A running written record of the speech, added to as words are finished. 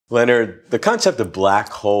Leonard, the concept of black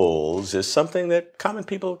holes is something that common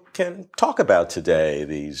people can talk about today.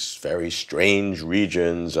 These very strange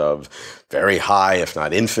regions of very high, if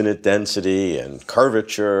not infinite density and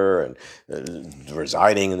curvature and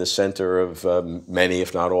residing in the center of many,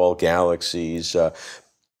 if not all, galaxies.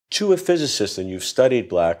 To a physicist, and you've studied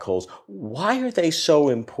black holes, why are they so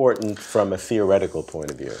important from a theoretical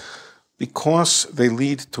point of view? Because they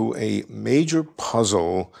lead to a major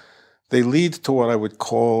puzzle. They lead to what I would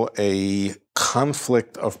call a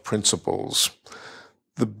conflict of principles.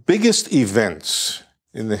 The biggest events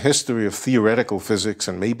in the history of theoretical physics,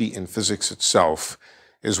 and maybe in physics itself,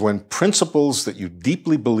 is when principles that you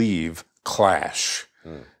deeply believe clash.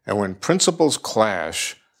 And when principles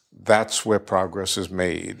clash, that's where progress is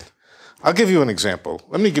made. I'll give you an example.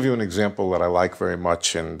 Let me give you an example that I like very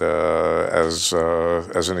much, and as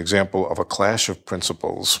an example of a clash of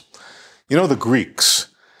principles. You know, the Greeks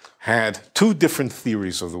had two different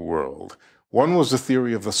theories of the world. One was the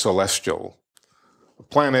theory of the celestial, the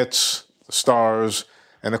planets, the stars,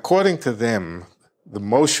 and according to them, the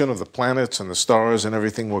motion of the planets and the stars and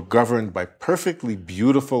everything were governed by perfectly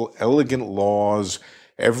beautiful, elegant laws.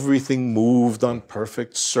 Everything moved on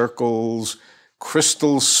perfect circles,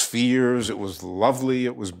 crystal spheres. It was lovely,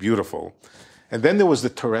 it was beautiful. And then there was the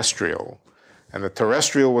terrestrial. And the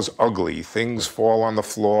terrestrial was ugly. Things fall on the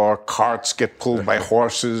floor, carts get pulled by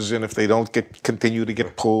horses, and if they don't continue to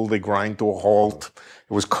get pulled, they grind to a halt.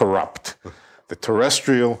 It was corrupt. The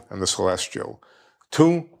terrestrial and the celestial.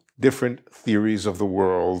 Two different theories of the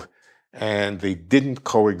world, and they didn't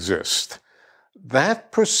coexist.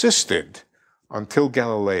 That persisted until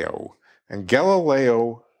Galileo. And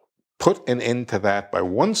Galileo put an end to that by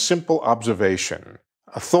one simple observation,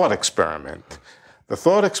 a thought experiment. The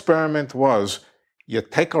thought experiment was, you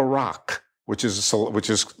take a rock, which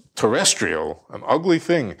is terrestrial, an ugly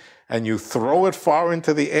thing, and you throw it far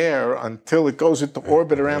into the air until it goes into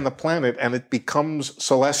orbit around the planet and it becomes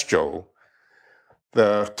celestial.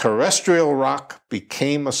 The terrestrial rock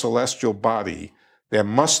became a celestial body. There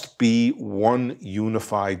must be one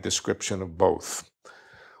unified description of both.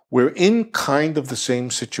 We're in kind of the same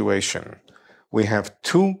situation. We have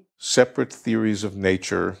two separate theories of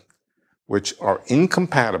nature which are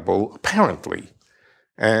incompatible, apparently,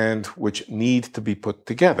 and which need to be put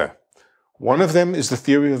together. One of them is the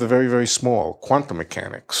theory of the very, very small, quantum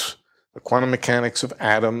mechanics. The quantum mechanics of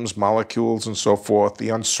atoms, molecules, and so forth, the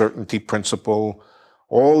uncertainty principle,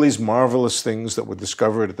 all these marvelous things that were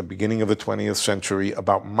discovered at the beginning of the 20th century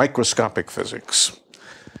about microscopic physics.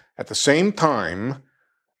 At the same time,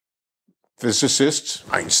 physicists,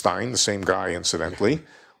 Einstein, the same guy incidentally,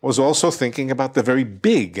 was also thinking about the very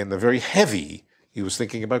big and the very heavy. He was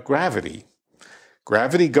thinking about gravity.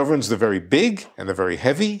 Gravity governs the very big and the very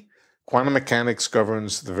heavy. Quantum mechanics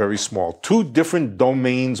governs the very small. Two different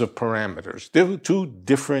domains of parameters, two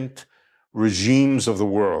different regimes of the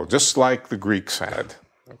world, just like the Greeks had.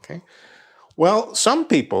 Okay? Well, some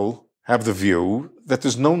people have the view that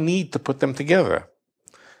there's no need to put them together.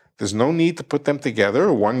 There's no need to put them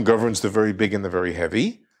together. One governs the very big and the very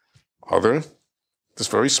heavy. Other, it's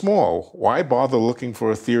very small. Why bother looking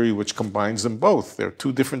for a theory which combines them both? They're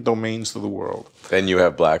two different domains of the world. Then you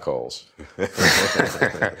have black holes.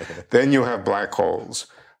 Then you have black holes.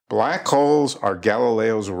 Black holes are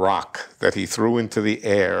Galileo's rock that he threw into the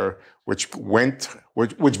air, which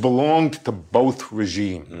belonged to both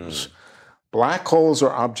regimes. Black holes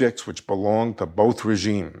are objects which belong to both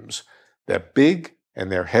regimes. They're big and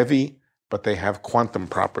they're heavy, but they have quantum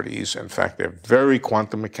properties. In fact, they're very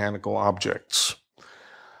quantum mechanical objects.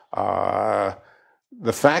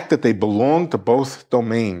 The fact that they belong to both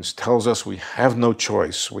domains tells us we have no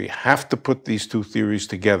choice. We have to put these two theories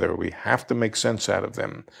together. We have to make sense out of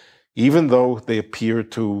them, even though they appear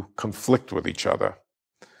to conflict with each other.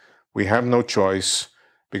 We have no choice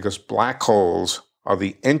because black holes are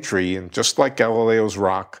the entry, and just like Galileo's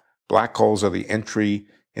rock, black holes are the entry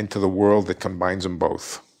into the world that combines them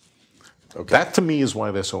both. Okay. That, to me, is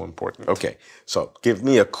why they're so important. Okay, so give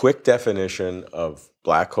me a quick definition of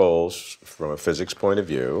black holes from a physics point of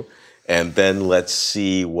view, and then let's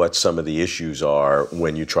see what some of the issues are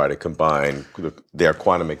when you try to combine their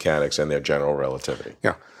quantum mechanics and their general relativity.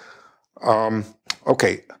 Yeah.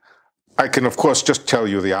 Okay, I can, of course, just tell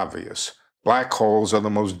you the obvious. Black holes are the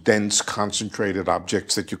most dense, concentrated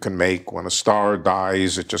objects that you can make. When a star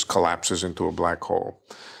dies, it just collapses into a black hole.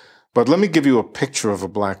 But let me give you a picture of a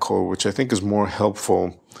black hole, which I think is more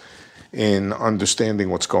helpful in understanding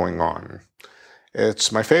what's going on.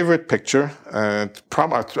 It's my favorite picture. I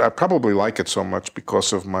probably like it so much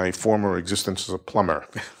because of my former existence as a plumber.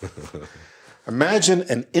 Imagine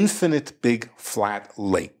an infinite big flat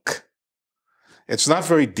lake. It's not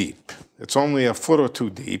very deep. It's only a foot or two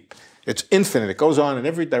deep. It's infinite. It goes on in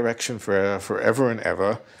every direction forever and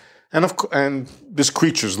ever. And there's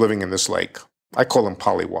creatures living in this lake. I call them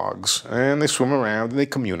polywogs. And they swim around and they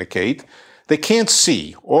communicate. They can't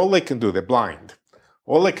see. All they can do, they're blind.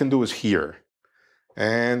 All they can do is hear.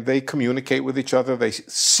 And they communicate with each other. They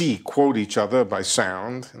quote each other by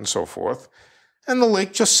sound and so forth. And the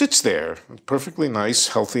lake just sits there. A perfectly nice,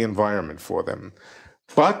 healthy environment for them.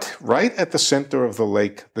 But right at the center of the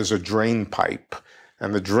lake, there's a drain pipe.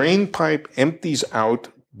 And the drain pipe empties out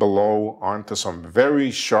below onto some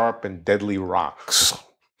very sharp and deadly rocks.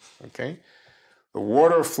 Okay? The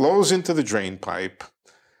water flows into the drain pipe.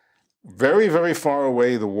 Very, very far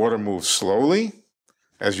away, the water moves slowly.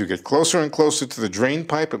 As you get closer and closer to the drain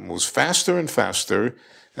pipe, it moves faster and faster.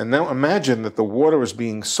 And now imagine that the water is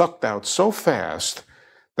being sucked out so fast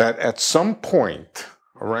that at some point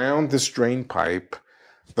around this drain pipe,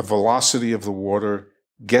 the velocity of the water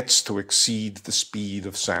gets to exceed the speed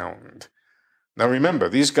of sound. Now remember,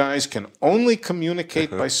 these guys can only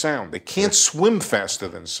communicate by sound. They can't swim faster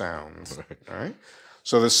than sound. Right?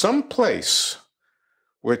 So there's some place,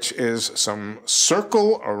 which is some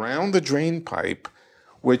circle around the drain pipe,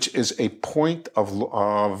 which is a point of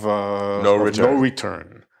no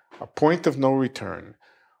return. A point of no return.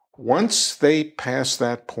 Once they pass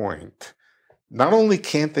that point, not only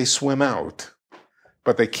can't they swim out,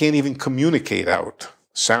 but they can't even communicate out.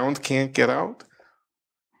 Sound can't get out.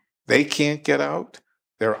 They can't get out.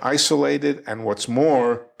 They're isolated. And what's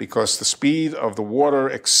more, because the speed of the water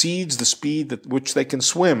exceeds the speed at which they can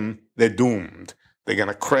swim, they're doomed. They're going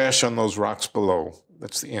to crash on those rocks below.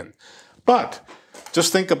 That's the end. But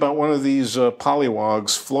just think about one of these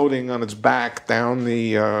polywogs floating on its back down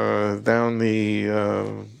the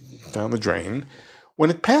drain. When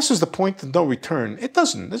it passes the point of no return, it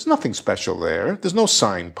doesn't. There's nothing special there. There's no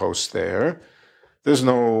signpost there. There's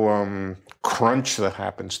no crunch that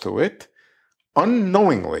happens to it.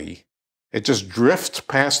 Unknowingly, it just drifts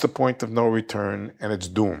past the point of no return and it's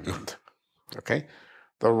doomed. Okay?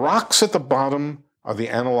 The rocks at the bottom are the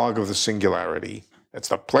analog of the singularity. It's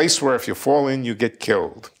the place where if you fall in, you get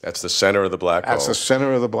killed. That's the center of the black hole. That's the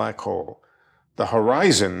center of the black hole. The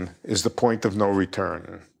horizon is the point of no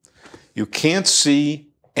return. You can't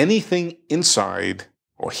see anything inside,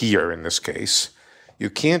 or hear in this case. You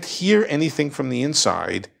can't hear anything from the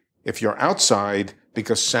inside if you're outside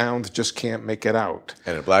because sound just can't make it out.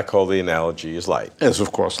 And in a black hole, the analogy is light. Is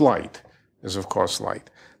of course light.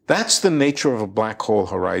 That's the nature of a black hole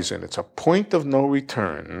horizon. It's a point of no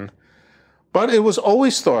return. But it was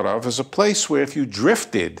always thought of as a place where if you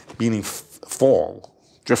drifted, meaning fall,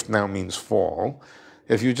 drift now means fall,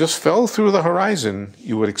 if you just fell through the horizon,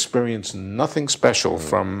 you would experience nothing special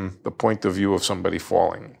from the point of view of somebody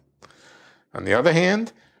falling. On the other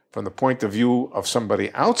hand, from the point of view of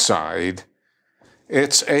somebody outside,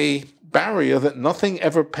 it's a barrier that nothing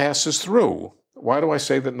ever passes through. Why do I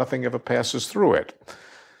say that nothing ever passes through it?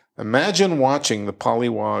 Imagine watching the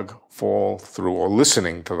polywog fall through or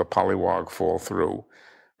listening to the polywog fall through.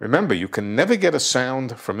 Remember, you can never get a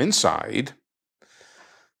sound from inside.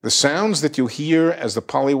 The sounds that you hear as the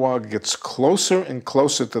polywog gets closer and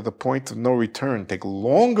closer to the point of no return take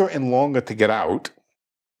longer and longer to get out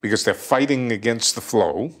because they're fighting against the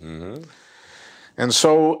flow. Mm-hmm. And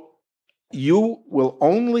so you will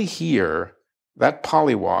only hear that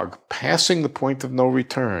polywog passing the point of no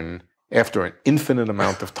return after an infinite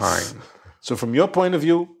amount of time. So from your point of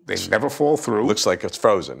view, they never fall through. Looks like it's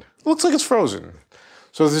frozen. Looks like it's frozen.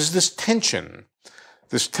 So there's this tension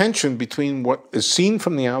between what is seen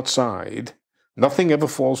from the outside. Nothing ever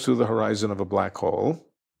falls through the horizon of a black hole.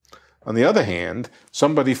 On the other hand,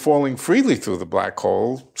 somebody falling freely through the black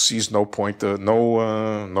hole sees no point,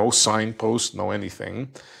 no signpost, no anything.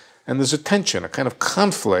 And there's a tension, a kind of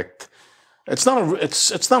conflict. It's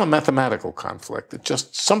not a mathematical conflict. It's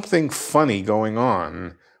just something funny going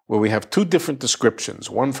on where we have two different descriptions,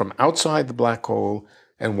 one from outside the black hole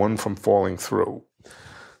and one from falling through.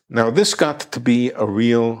 Now, this got to be a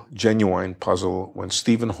real, genuine puzzle when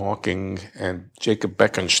Stephen Hawking and Jacob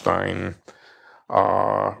Bekenstein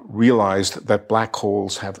realized that black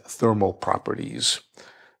holes have thermal properties,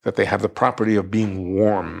 that they have the property of being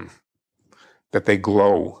warm, that they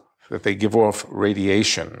glow, that they give off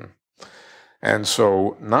radiation. And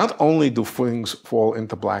so not only do things fall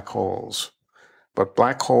into black holes, but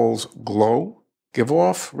black holes glow, give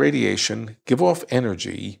off radiation, give off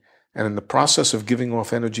energy, and in the process of giving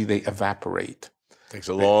off energy, they evaporate. Takes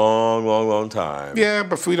a long time. Yeah,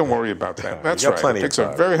 but we don't worry about that. That's right. It takes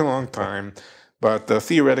a very long time. But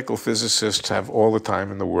theoretical physicists have all the time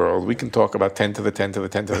in the world. We can talk about 10 to the 10 to the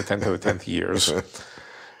 10 to the 10 to the 10th years.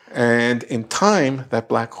 And in time, that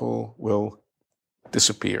black hole will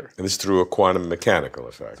disappear. And this is through a quantum mechanical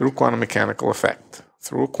effect. Through quantum mechanical effect.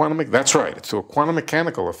 That's right. It's through a quantum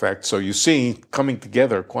mechanical effect. So you see coming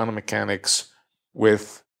together quantum mechanics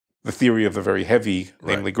with the theory of the very heavy,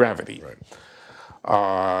 namely gravity.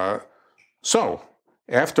 Right. So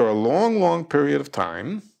after a long, long period of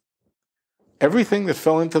time, everything that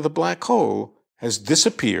fell into the black hole has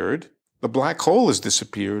disappeared. The black hole has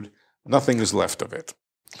disappeared. Nothing is left of it.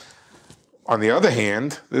 On the other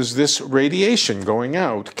hand, there's this radiation going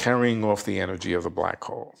out, carrying off the energy of the black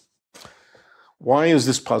hole. Why is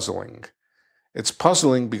this puzzling? It's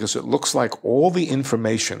puzzling because it looks like all the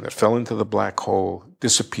information that fell into the black hole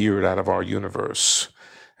disappeared out of our universe.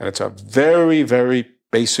 And it's a very, very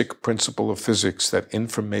basic principle of physics that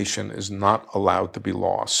information is not allowed to be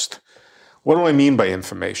lost. What do I mean by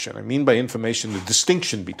information? I mean by information the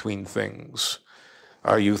distinction between things.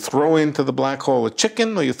 You throw into the black hole a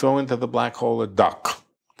chicken, or you throw into the black hole a duck.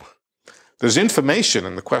 There's information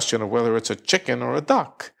in the question of whether it's a chicken or a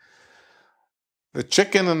duck. The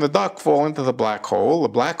chicken and the duck fall into the black hole. The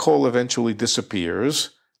black hole eventually disappears.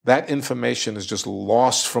 That information is just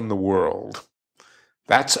lost from the world.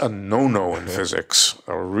 That's a no-no in physics,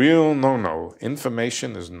 a real no-no.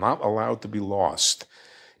 Information is not allowed to be lost.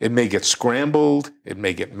 It may get scrambled, it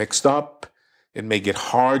may get mixed up, it may get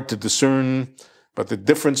hard to discern, but the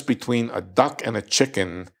difference between a duck and a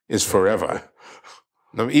chicken is forever.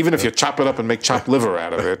 Now, even if you chop it up and make chopped liver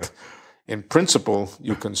out of it, in principle,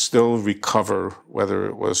 you can still recover whether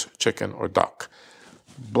it was chicken or duck.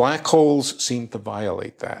 Black holes seem to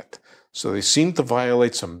violate that. So they seem to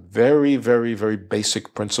violate some very, very, very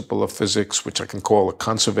basic principle of physics, which I can call a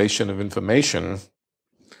conservation of information.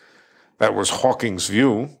 That was Hawking's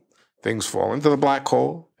view. Things fall into the black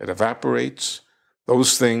hole, it evaporates.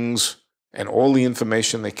 Those things and all the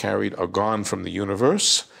information they carried are gone from the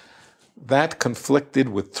universe. That conflicted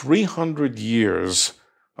with 300 years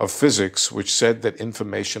of physics, which said that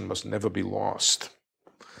information must never be lost.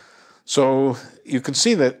 So you can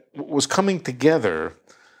see that what was coming together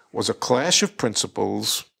was a clash of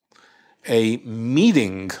principles, a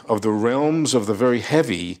meeting of the realms of the very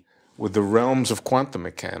heavy with the realms of quantum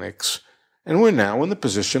mechanics, and we're now in the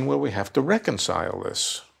position where we have to reconcile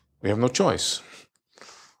this. We have no choice.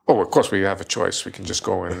 Oh, of course we have a choice. We can just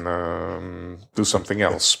go and do something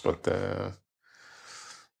else, but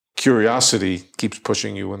curiosity keeps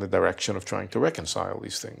pushing you in the direction of trying to reconcile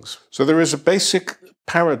these things. So there is a basic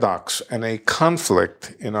paradox and a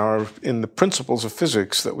conflict in the principles of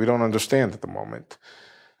physics that we don't understand at the moment.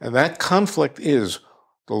 And that conflict is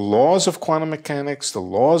the laws of quantum mechanics, the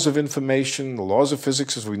laws of information, the laws of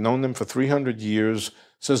physics as we've known them for 300 years,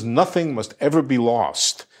 says nothing must ever be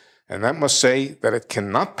lost. And that must say that it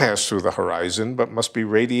cannot pass through the horizon, but must be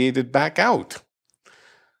radiated back out.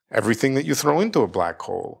 Everything that you throw into a black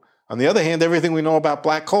hole. On the other hand, everything we know about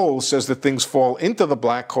black holes says that things fall into the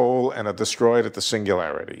black hole and are destroyed at the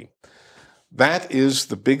singularity. That is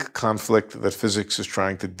the big conflict that physics is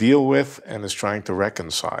trying to deal with and is trying to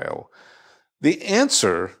reconcile. The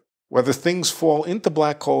answer, whether things fall into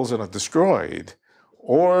black holes and are destroyed,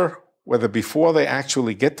 or whether before they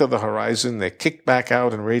actually get to the horizon, they're kicked back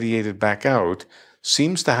out and radiated back out,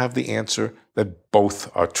 seems to have the answer that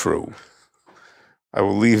both are true. I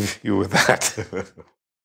will leave you with that.